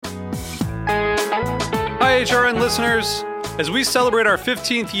HRN listeners. As we celebrate our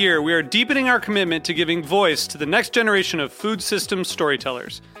 15th year, we are deepening our commitment to giving voice to the next generation of food systems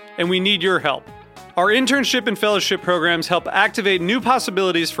storytellers, and we need your help. Our internship and fellowship programs help activate new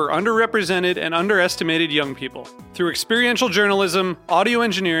possibilities for underrepresented and underestimated young people through experiential journalism, audio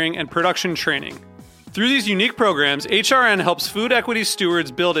engineering, and production training. Through these unique programs, HRN helps food equity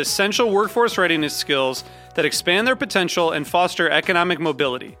stewards build essential workforce readiness skills that expand their potential and foster economic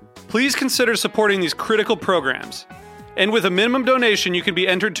mobility. Please consider supporting these critical programs. And with a minimum donation, you can be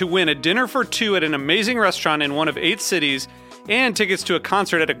entered to win a dinner for two at an amazing restaurant in one of 8 cities and tickets to a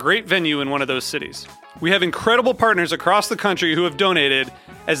concert at a great venue in one of those cities. We have incredible partners across the country who have donated,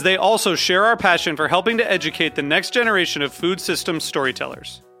 as they also share our passion for helping to educate the next generation of food systems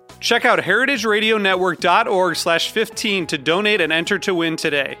storytellers. Check out heritageradionetwork.org/15 to donate and enter to win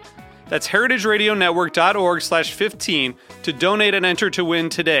today. That's heritageradionetwork.org/15 to donate and enter to win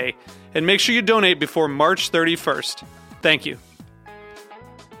today. And make sure you donate before March 31st. Thank you.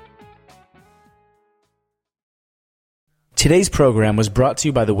 Today's program was brought to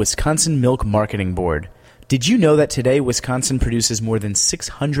you by the Wisconsin Milk Marketing Board. Did you know that today Wisconsin produces more than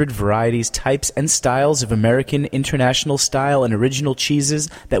 600 varieties, types, and styles of American, international style, and original cheeses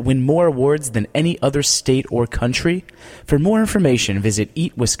that win more awards than any other state or country? For more information, visit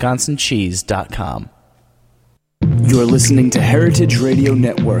eatwisconsincheese.com. You're listening to Heritage Radio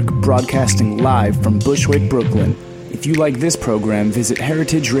Network, broadcasting live from Bushwick, Brooklyn. If you like this program, visit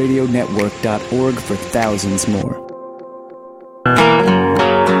heritageradionetwork.org for thousands more.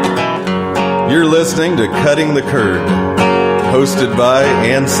 You're listening to Cutting the Curd, hosted by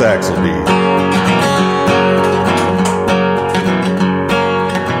Ann Saxelby.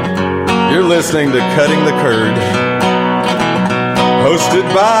 You're listening to Cutting the Curd, hosted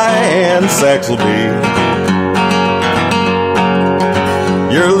by Ann Saxelby.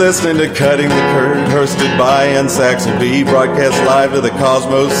 You're listening to Cutting the Curd, hosted by Ann Saxelby, broadcast live to the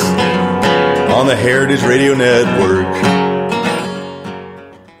cosmos on the Heritage Radio Network.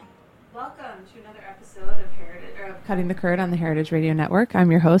 Welcome to another episode of Cutting the Curd on the Heritage Radio Network.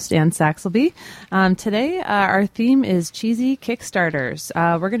 I'm your host, Ann Saxelby. Today, our theme is cheesy Kickstarters.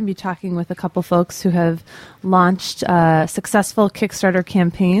 We're going to be talking with a couple folks who have launched successful Kickstarter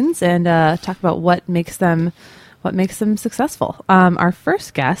campaigns and talk about what makes them successful. Our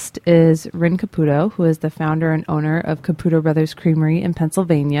first guest is Rin Caputo, who is the founder and owner of Caputo Brothers Creamery in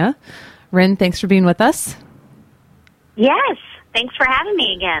Pennsylvania. Rin, thanks for being with us. Yes, thanks for having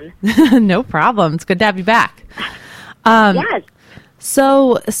me again. No problem. It's good to have you back. Yes.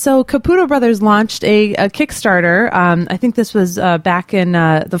 So Caputo Brothers launched a Kickstarter. I think this was back in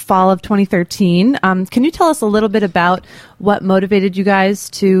the fall of 2013. Can you tell us a little bit about what motivated you guys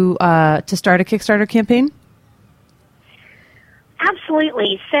to start a Kickstarter campaign?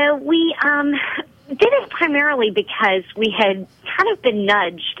 Absolutely. So we did it primarily because we had kind of been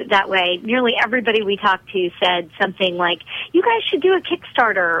nudged that way. Nearly everybody we talked to said something like, you guys should do a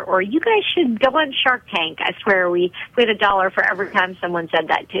Kickstarter, or you guys should go on Shark Tank. I swear we had $1 for every time someone said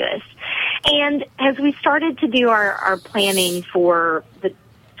that to us. And as we started to do our planning for the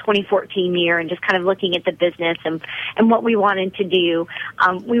 2014 year and just kind of looking at the business and what we wanted to do,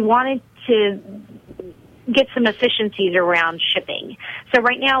 we wanted to get some efficiencies around shipping. So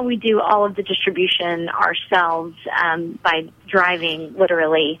right now we do all of the distribution ourselves by driving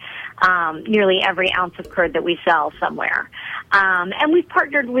literally nearly every ounce of curd that we sell somewhere. And we've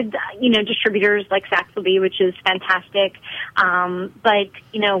partnered with, distributors like Saxelby, which is fantastic. But,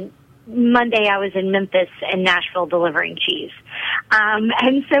 Monday I was in Memphis and Nashville delivering cheese.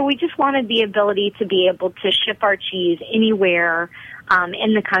 And so we just wanted the ability to be able to ship our cheese anywhere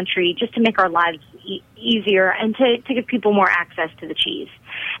in the country, just to make our lives easier and to give people more access to the cheese.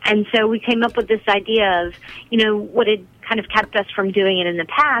 And so we came up with this idea of, what had kind of kept us from doing it in the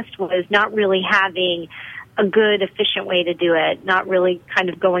past was not really having a good, efficient way to do it, not really kind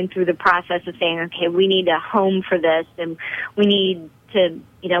of going through the process of saying, okay, we need a home for this and we need to,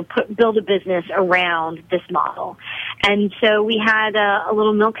 build a business around this model. And so we had a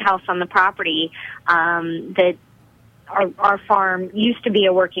little milk house on the property that our farm used to be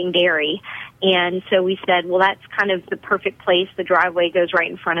a working dairy. And so we said, well, that's kind of the perfect place. The driveway goes right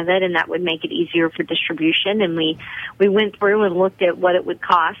in front of it, and that would make it easier for distribution. And we went through and looked at what it would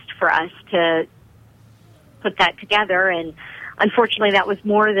cost for us to put that together. And unfortunately, that was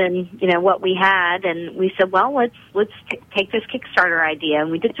more than, what we had. And we said, well, let's take this Kickstarter idea.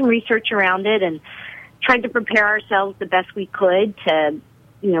 And we did some research around it and tried to prepare ourselves the best we could to,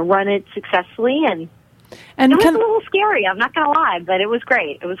 run it successfully. And it was a little scary, I'm not going to lie, but it was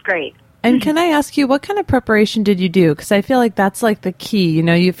great. It was great. And can I ask you, what kind of preparation did you do? Because I feel like that's like the key.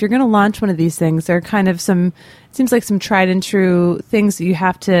 If you're going to launch one of these things, there are kind of it seems like some tried and true things that you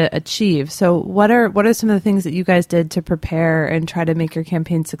have to achieve. So what are some of the things that you guys did to prepare and try to make your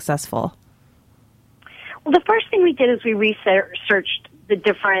campaign successful? Well, the first thing we did is we researched the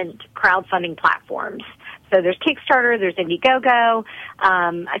different crowdfunding platforms. So there's Kickstarter, there's Indiegogo.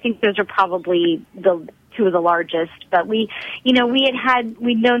 I think those are probably the two of the largest. But we'd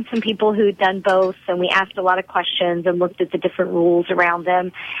known some people who had done both, and we asked a lot of questions and looked at the different rules around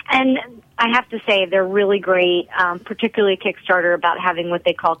them. And I have to say they're really great, particularly Kickstarter, about having what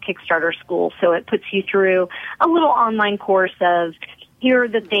they call Kickstarter School. So it puts you through a little online course of here are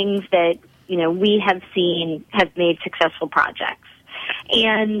the things that we have seen have made successful projects.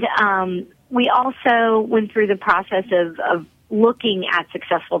 And we also went through the process of looking at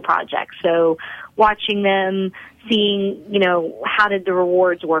successful projects. So watching them, seeing, how did the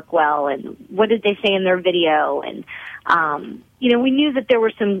rewards work well and what did they say in their video? And, we knew that there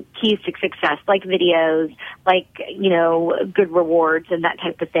were some keys to success, like videos, like, good rewards and that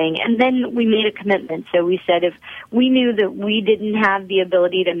type of thing. And then we made a commitment. So we said if we knew that we didn't have the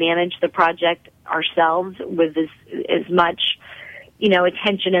ability to manage the project ourselves with as much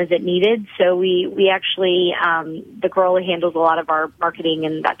attention as it needed. So we actually, the girl who handles a lot of our marketing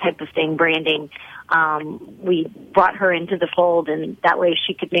and that type of thing, branding, we brought her into the fold, and that way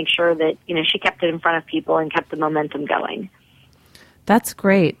she could make sure that, she kept it in front of people and kept the momentum going. That's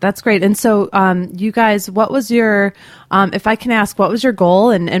great. And so, you guys, what was your, if I can ask, what was your goal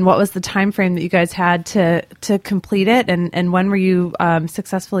and what was the time frame that you guys had to complete it, and when were you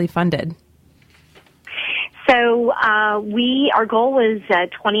successfully funded? So our goal was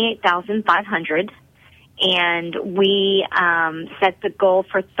 $28,500, and we set the goal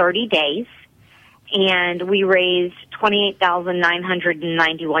for 30 days, and we raised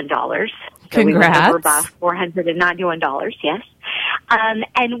 $28,991. Congrats! So we went over about $491. Yes,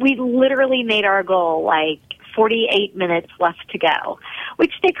 and we literally made our goal 48 minutes left to go,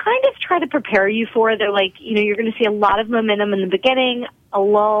 which they kind of try to prepare you for. They're like, you're going to see a lot of momentum in the beginning, a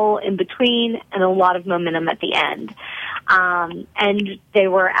lull in between, and a lot of momentum at the end. And they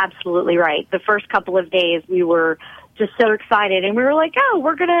were absolutely right. The first couple of days, we were just so excited, and we were like, oh,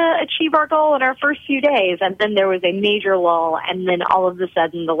 we're going to achieve our goal in our first few days. And then there was a major lull, and then all of a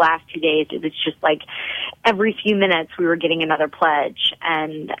sudden, the last 2 days, it was just like every few minutes we were getting another pledge,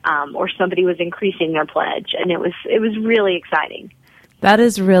 and or somebody was increasing their pledge, and it was really exciting. That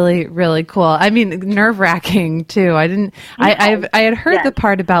is really, really cool. I mean, nerve-wracking too. I had heard the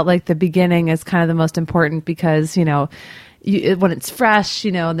part about the beginning is kind of the most important because, when it's fresh,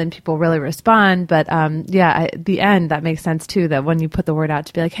 and then people really respond. But, at the end, that makes sense too, that when you put the word out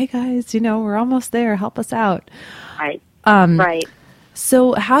to be like, hey guys, we're almost there. Help us out. Right. Right.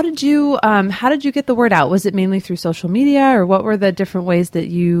 So how did you get the word out? Was it mainly through social media, or what were the different ways that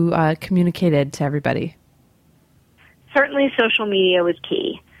you communicated to everybody? Certainly social media was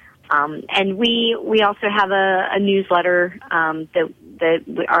key. And we also have a newsletter that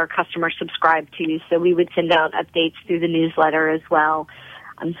our customers subscribe to, so we would send out updates through the newsletter as well.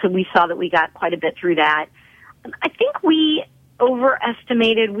 So we saw that we got quite a bit through that. I think we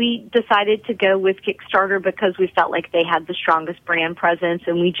overestimated. We decided to go with Kickstarter because we felt like they had the strongest brand presence,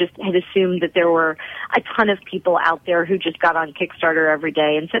 and we just had assumed that there were a ton of people out there who just got on Kickstarter every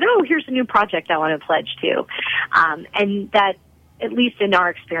day and said, oh, here's a new project I want to pledge to. And that, at least in our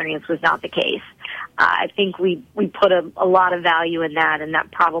experience, was not the case. I think we put a lot of value in that, and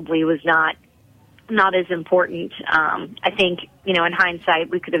that probably was not as important. I think, in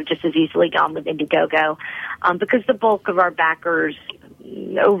hindsight, we could have just as easily gone with Indiegogo because the bulk of our backers,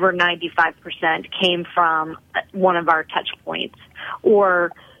 over 95%, came from one of our touch points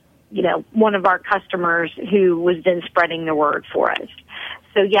or, one of our customers who was then spreading the word for us.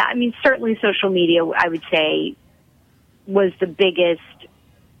 So, certainly social media, I would say, was the biggest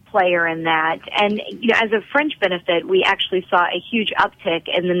player in that. And as a fringe benefit, we actually saw a huge uptick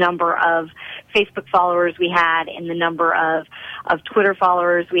in the number of Facebook followers we had, in the number of Twitter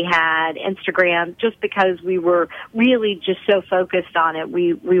followers we had, Instagram, just because we were really just so focused on it.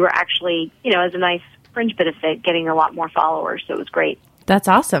 We were actually, as a nice fringe benefit, getting a lot more followers, so it was great. That's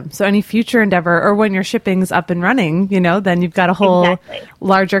awesome. So any future endeavor, or when your shipping's up and running, then you've got a whole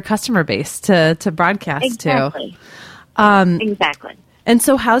larger customer base to broadcast to. Exactly. And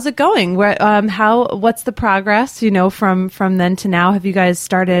so how's it going? What's the progress, from then to now? Have you guys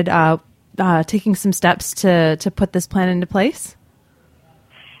started taking some steps to put this plan into place?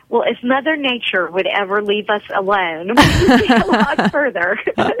 well, if Mother Nature would ever leave us alone, we would be a lot further.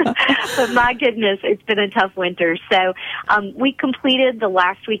 But my goodness, it's been a tough winter. So we completed the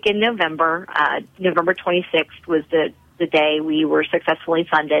last week in November. November 26th was the day we were successfully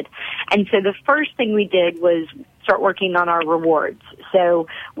funded. And so the first thing we did was start working on our rewards. So,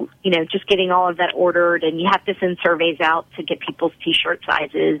 just getting all of that ordered, and you have to send surveys out to get people's T-shirt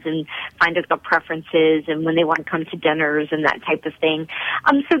sizes and find out their preferences and when they want to come to dinners and that type of thing.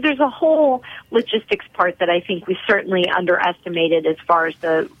 So there's a whole logistics part that I think we certainly underestimated as far as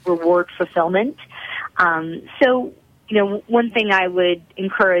the reward fulfillment. One thing I would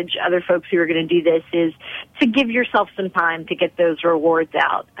encourage other folks who are going to do this is to give yourself some time to get those rewards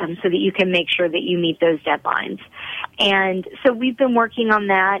out so that you can make sure that you meet those deadlines. And so we've been working on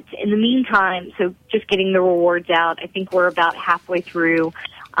that. In the meantime, so just getting the rewards out, I think we're about halfway through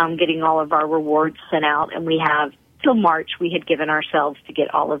getting all of our rewards sent out, and we have till March we had given ourselves to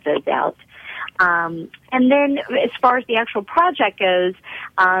get all of those out. And then as far as the actual project goes,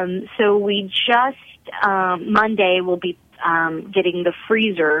 so we just Monday we'll be getting the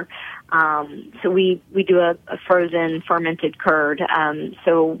freezer. So we do a frozen fermented curd.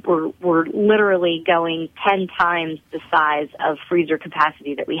 So we're literally going 10 times the size of freezer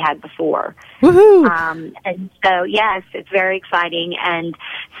capacity that we had before. Woohoo! And so yes, it's very exciting. And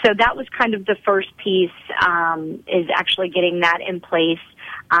so that was kind of the first piece, is actually getting that in place.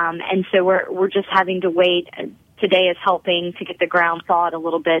 And so we're just having to wait. Today is helping to get the ground thawed a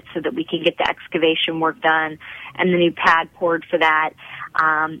little bit so that we can get the excavation work done and the new pad poured for that.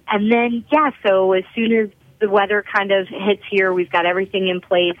 And then, so as soon as the weather kind of hits here, we've got everything in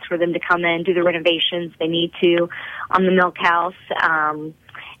place for them to come in, do the renovations they need to on the milk house. And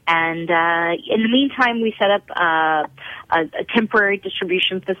in the meantime, we set up a temporary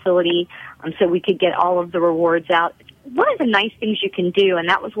distribution facility so we could get all of the rewards out. One of the nice things you can do, and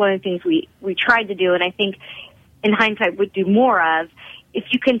that was one of the things we tried to do, and I think in hindsight would do more of, if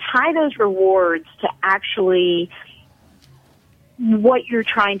you can tie those rewards to actually what you're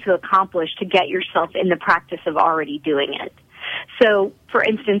trying to accomplish to get yourself in the practice of already doing it. So, for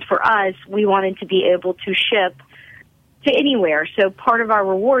instance, for us, we wanted to be able to ship to anywhere. So part of our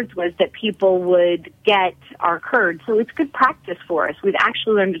rewards was that people would get our curd. So it's good practice for us. We've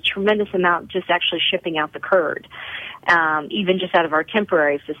actually learned a tremendous amount just actually shipping out the curd, even just out of our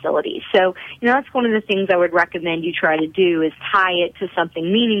temporary facility. So, that's one of the things I would recommend you try to do is tie it to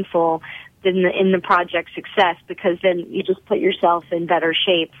something meaningful in the project success, because then you just put yourself in better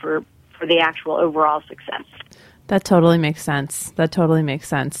shape for the actual overall success. That totally makes sense.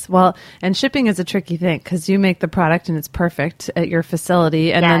 Well, and shipping is a tricky thing because you make the product and it's perfect at your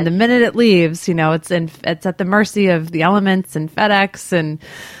facility, and then the minute it leaves, it's at the mercy of the elements and FedEx and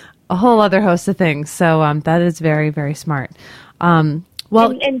a whole other host of things. So that is very, very smart. And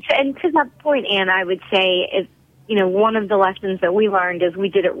to that point, Anne, I would say one of the lessons that we learned is we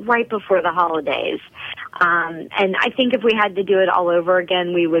did it right before the holidays. And I think if we had to do it all over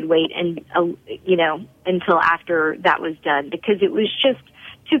again, we would wait until after that was done, because it was just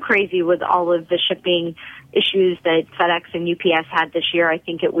too crazy with all of the shipping issues that FedEx and UPS had this year. I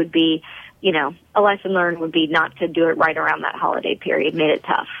think it would be, a lesson learned would be not to do it right around that holiday period. Made it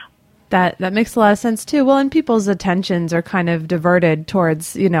tough. That makes a lot of sense too. Well, and people's attentions are kind of diverted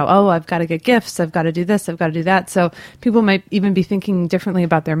towards, I've got to get gifts, I've got to do this, I've got to do that. So people might even be thinking differently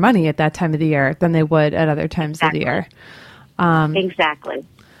about their money at that time of the year than they would at other times of the year. Exactly.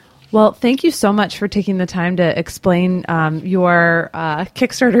 Well, thank you so much for taking the time to explain your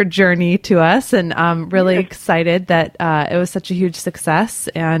Kickstarter journey to us, and I'm really excited that it was such a huge success.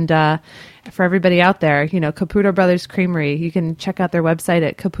 And for everybody out there, Caputo Brothers Creamery, you can check out their website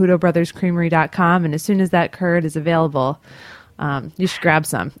at CaputoBrothersCreamery.com, and as soon as that curd is available, you should grab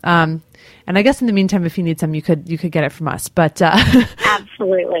some. And I guess in the meantime, if you need some, you could get it from us. But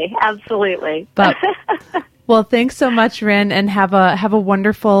absolutely. But well, thanks so much, Rin, and have a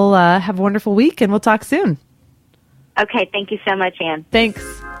wonderful week, and we'll talk soon. Okay, thank you so much, Anne. Thanks.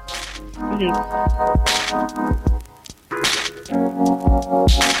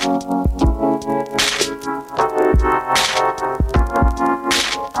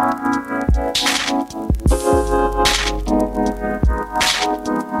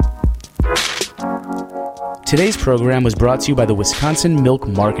 Today's program was brought to you by the Wisconsin Milk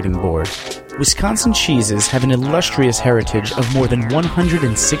Marketing Board. Wisconsin cheeses have an illustrious heritage of more than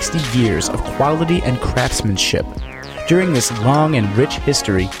 160 years of quality and craftsmanship. During this long and rich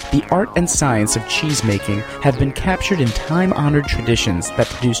history, the art and science of cheesemaking have been captured in time-honored traditions that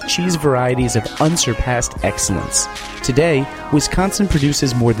produce cheese varieties of unsurpassed excellence. Today, Wisconsin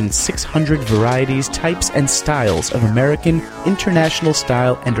produces more than 600 varieties, types, and styles of American, international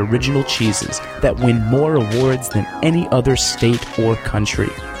style, and original cheeses that win more awards than any other state or country.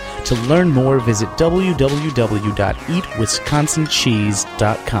 To learn more, visit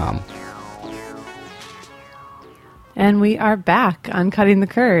www.eatwisconsincheese.com. And we are back on Cutting the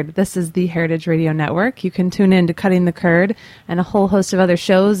Curd. This is the Heritage Radio Network. You can tune in to Cutting the Curd and a whole host of other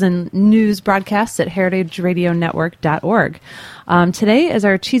shows and news broadcasts at heritageradionetwork.org. Today is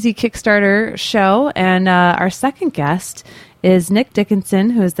our Cheesy Kickstarter show, and our second guest is Nick Dickinson,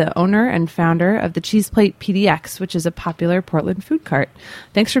 who is the owner and founder of the Cheese Plate PDX, which is a popular Portland food cart.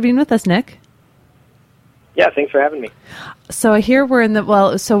 Thanks for being with us, Nick. Yeah, thanks for having me. So I hear we're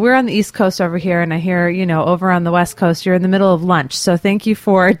we're on the East Coast over here, and I hear, over on the West Coast, you're in the middle of lunch. So thank you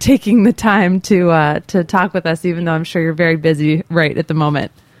for taking the time to talk with us, even though I'm sure you're very busy right at the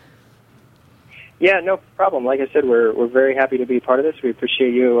moment. Yeah, no problem. Like I said, we're very happy to be part of this. We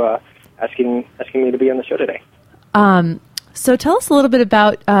appreciate you asking me to be on the show today. So tell us a little bit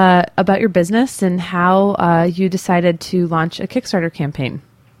about your business and how you decided to launch a Kickstarter campaign.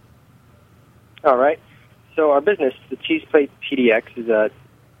 All right. So our business, the Cheese Plate PDX, is a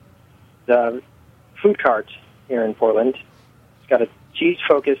food cart here in Portland. It's got a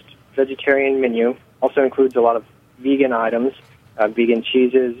cheese-focused vegetarian menu. Also includes a lot of vegan items, vegan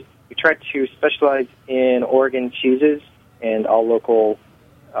cheeses. We try to specialize in Oregon cheeses and all local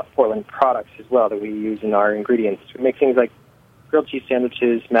Portland products as well that we use in our ingredients. We make things like grilled cheese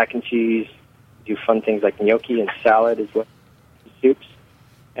sandwiches, mac and cheese. We do fun things like gnocchi and salad as well as soups.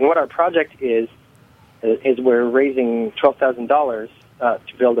 And what our project is we're raising $12,000 to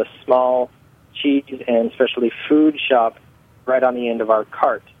build a small cheese and specialty food shop right on the end of our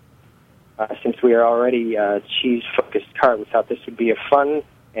cart. Since we are already a cheese-focused cart, we thought this would be a fun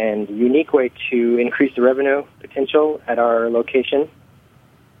and unique way to increase the revenue potential at our location.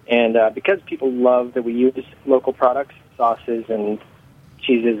 And because people love that we use local products, sauces and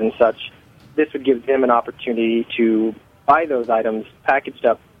cheeses and such, this would give them an opportunity to buy those items packaged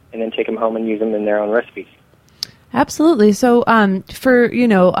up and then take them home and use them in their own recipes. Absolutely. So, I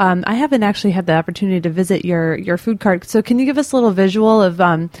haven't actually had the opportunity to visit your food cart. So, can you give us a little visual of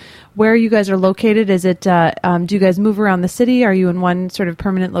where you guys are located? Is it do you guys move around the city? Are you in one sort of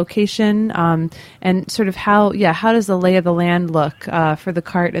permanent location? And sort of how does the lay of the land look for the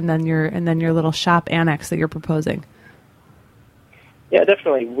cart and then your little shop annex that you're proposing? Yeah,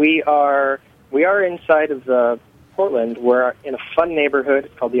 definitely. We are inside of the Portland. We're in a fun neighborhood.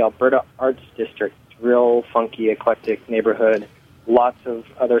 It's called the Alberta Arts District. It's a real funky, eclectic neighborhood. Lots of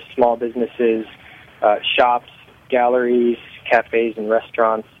other small businesses, shops, galleries, cafes, and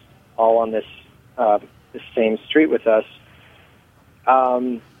restaurants, all on this same street with us.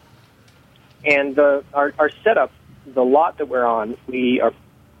 And our setup, the lot that we're on, we are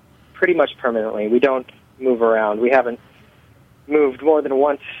pretty much permanently. We don't move around. We haven't moved more than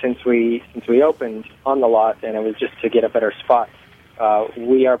once since we opened on the lot, and it was just to get a better spot.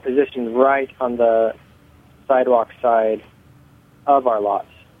 We are positioned right on the sidewalk side of our lots,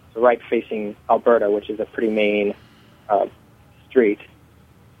 so right facing Alberta, which is a pretty main street.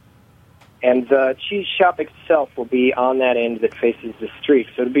 And the cheese shop itself will be on that end that faces the street,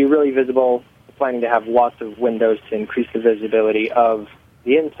 so it'll be really visible. We're planning to have lots of windows to increase the visibility of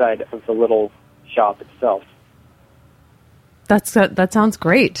the inside of the little shop itself. That sounds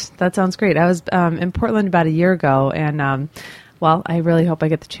great. That sounds great. I was in Portland about a year ago, and I really hope I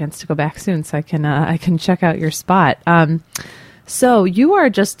get the chance to go back soon so I can check out your spot. So you are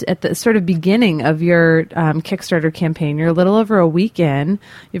just at the sort of beginning of your Kickstarter campaign. You're a little over a week in.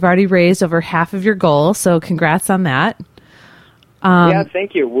 You've already raised over half of your goal, so congrats on that. Yeah,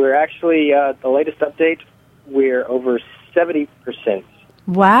 thank you. We're actually the latest update. We're over 70%.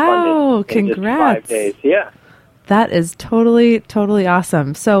 Wow! Congrats! In just 5 days. Yeah. That is totally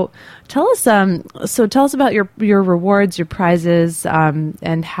awesome. So tell us about your rewards, your prizes,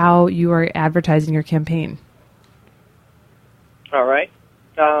 and how you are advertising your campaign. All right.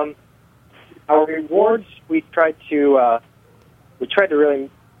 Our rewards, we tried to really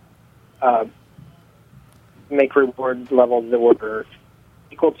make reward levels that were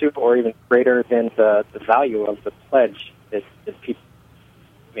equal to or even greater than the value of the pledge that people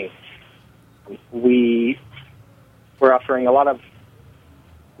make. We're offering a lot of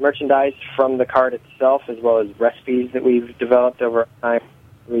merchandise from the cart itself, as well as recipes that we've developed over time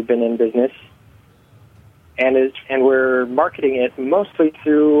we've been in business. And we're marketing it mostly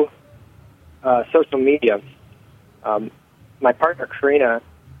through social media. My partner, Karina,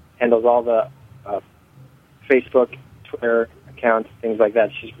 handles all the Facebook, Twitter accounts, things like that.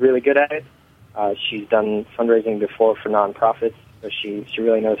 She's really good at it. She's done fundraising before for nonprofits, so she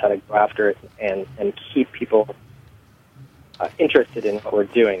really knows how to go after it and keep people interested in what we're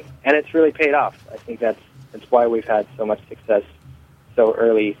doing. And it's really paid off. I think that's why we've had so much success so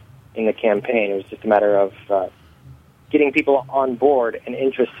early in the campaign. It was just a matter of getting people on board and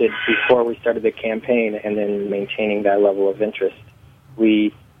interested before we started the campaign, and then maintaining that level of interest.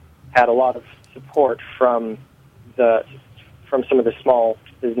 We had a lot of support from some of the small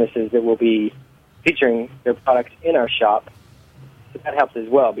businesses that will be featuring their products in our shop. So that helps as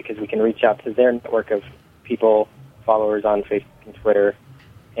well, because we can reach out to their network of people, followers on Facebook and Twitter,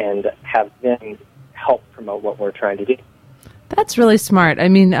 and have them help promote what we're trying to do. That's really smart. I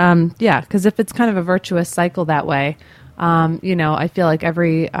mean, because if it's kind of a virtuous cycle that way, I feel like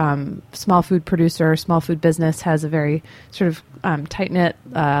every small food producer or small food business has a very sort of tight-knit,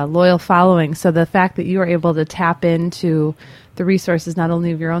 loyal following. So the fact that you are able to tap into the resources, not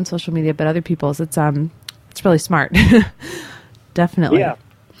only of your own social media, but other people's, it's really smart. Definitely. Yeah.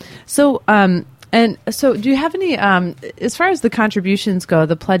 So, do you have any, as far as the contributions go,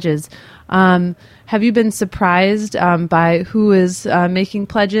 the pledges, have you been surprised by who is making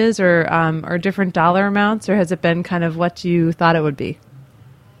pledges or different dollar amounts, or has it been kind of what you thought it would be?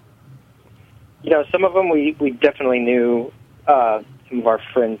 Some of them we definitely knew. Some of our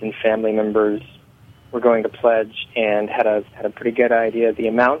friends and family members were going to pledge and had a pretty good idea of the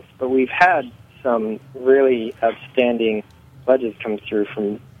amounts, but we've had some really outstanding pledges come through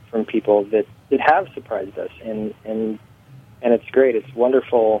from people that have surprised us, and it's great. It's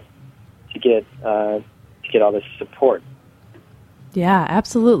wonderful to get all this support. Yeah,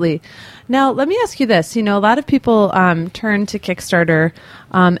 absolutely. Now, let me ask you this. A lot of people turn to Kickstarter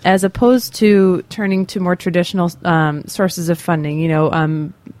as opposed to turning to more traditional sources of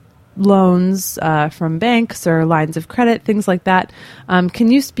funding, loans from banks or lines of credit, things like that.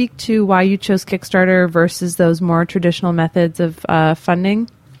 Can you speak to why you chose Kickstarter versus those more traditional methods of funding?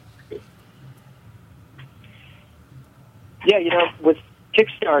 Yeah, with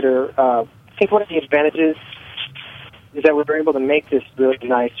Kickstarter, I think one of the advantages is that we were able to make this really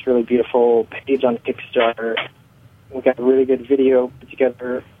nice, really beautiful page on Kickstarter. We got a really good video put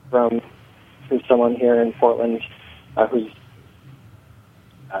together from someone here in Portland who's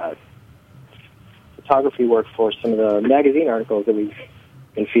photography work for some of the magazine articles that we've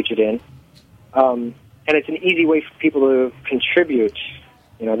been featured in. And it's an easy way for people to contribute.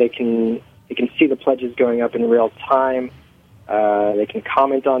 They can see the pledges going up in real time. They can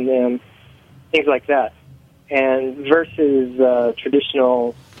comment on them, things like that. And versus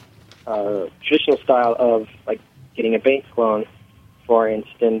traditional style of like getting a bank loan, for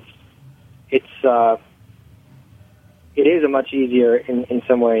instance, it is a much easier in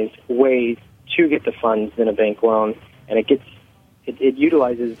some ways to get the funds than a bank loan, and it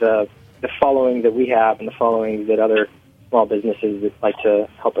utilizes the following that we have and the following that other small businesses that like to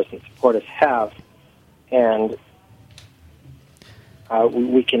help us and support us have, and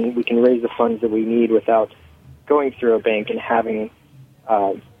we can raise the funds that we need without going through a bank and having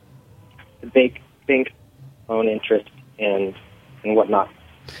the bank loan interest and whatnot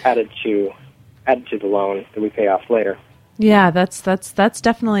added to the loan that we pay off later. Yeah, that's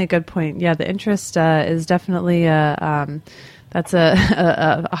definitely a good point. Yeah, the interest is definitely that's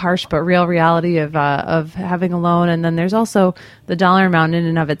a harsh but real reality of having a loan, and then there's also the dollar amount in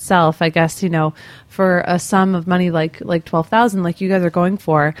and of itself. I guess for a sum of money like $12,000, like you guys are going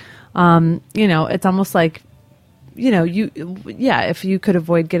for, it's almost like if you could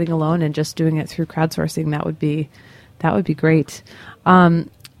avoid getting a loan and just doing it through crowdsourcing, that would be great.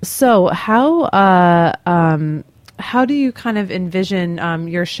 So how do you kind of envision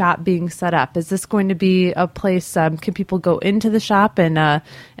your shop being set up? Is this going to be a place? Can people go into the shop and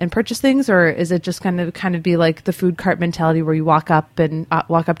purchase things, or is it just kind of be like the food cart mentality where you walk up to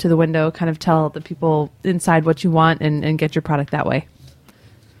the window, kind of tell the people inside what you want and get your product that way?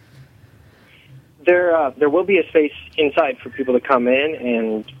 There will be a space inside for people to come in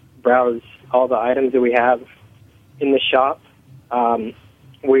and browse all the items that we have in the shop.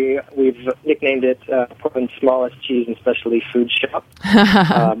 We've nicknamed it Portland's smallest cheese and specialty food shop.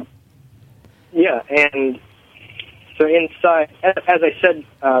 Yeah, and so inside, as I said,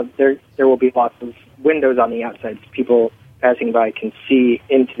 there will be lots of windows on the outside, so people passing by can see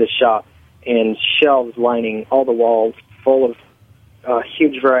into the shop, and shelves lining all the walls full of a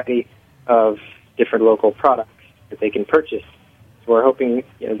huge variety of different local products that they can purchase. So we're hoping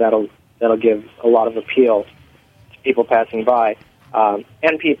that'll give a lot of appeal to people passing by.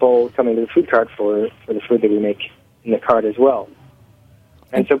 And people coming to the food cart for the food that we make in the cart as well.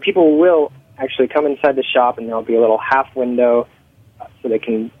 And so people will actually come inside the shop, and there'll be a little half window so they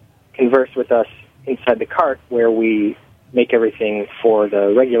can converse with us inside the cart, where we make everything for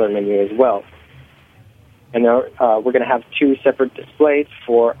the regular menu as well. And we're going to have 2 separate displays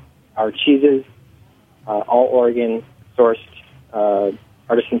for our cheeses, all Oregon-sourced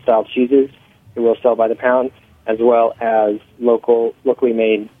artisan-style cheeses that we'll sell by the pound, as well as locally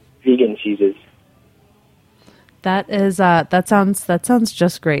made vegan cheeses. That sounds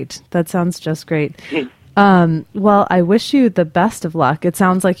just great. That sounds just great. Well, I wish you the best of luck. It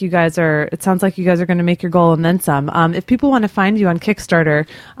sounds like you guys are going to make your goal and then some. If people want to find you on Kickstarter,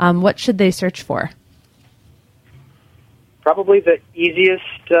 what should they search for? Probably the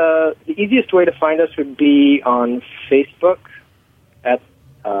easiest way to find us would be on Facebook at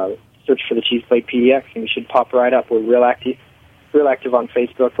search for the Cheese Plate PDX, and we should pop right up. We're real active on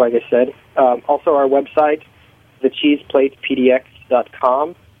Facebook, like I said. Also, our website,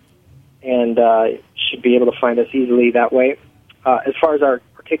 thecheeseplatepdx.com, and should be able to find us easily that way. As far as our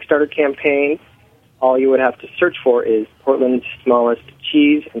Kickstarter campaign, all you would have to search for is Portland's smallest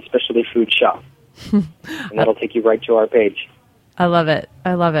cheese and specialty food shop, and that'll take you right to our page. I love it.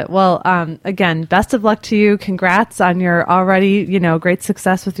 Well, again, best of luck to you. Congrats on your already, great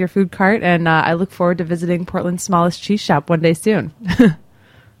success with your food cart, and I look forward to visiting Portland's smallest cheese shop one day soon.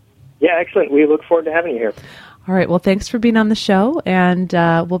 Yeah, excellent. We look forward to having you here. All right. Well, thanks for being on the show, and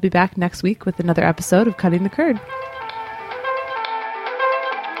we'll be back next week with another episode of Cutting the Curd.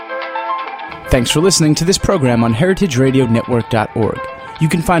 Thanks for listening to this program on heritageradionetwork.org. You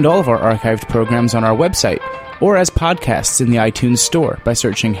can find all of our archived programs on our website or as podcasts in the iTunes Store by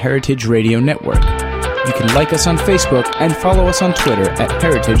searching Heritage Radio Network. You can like us on Facebook and follow us on Twitter at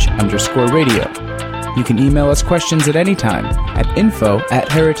heritage_radio. You can email us questions at any time at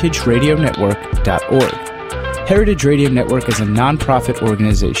info@heritageradionetwork.org. Heritage Radio Network is a non-profit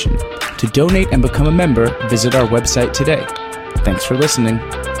organization. To donate and become a member, visit our website today. Thanks for listening.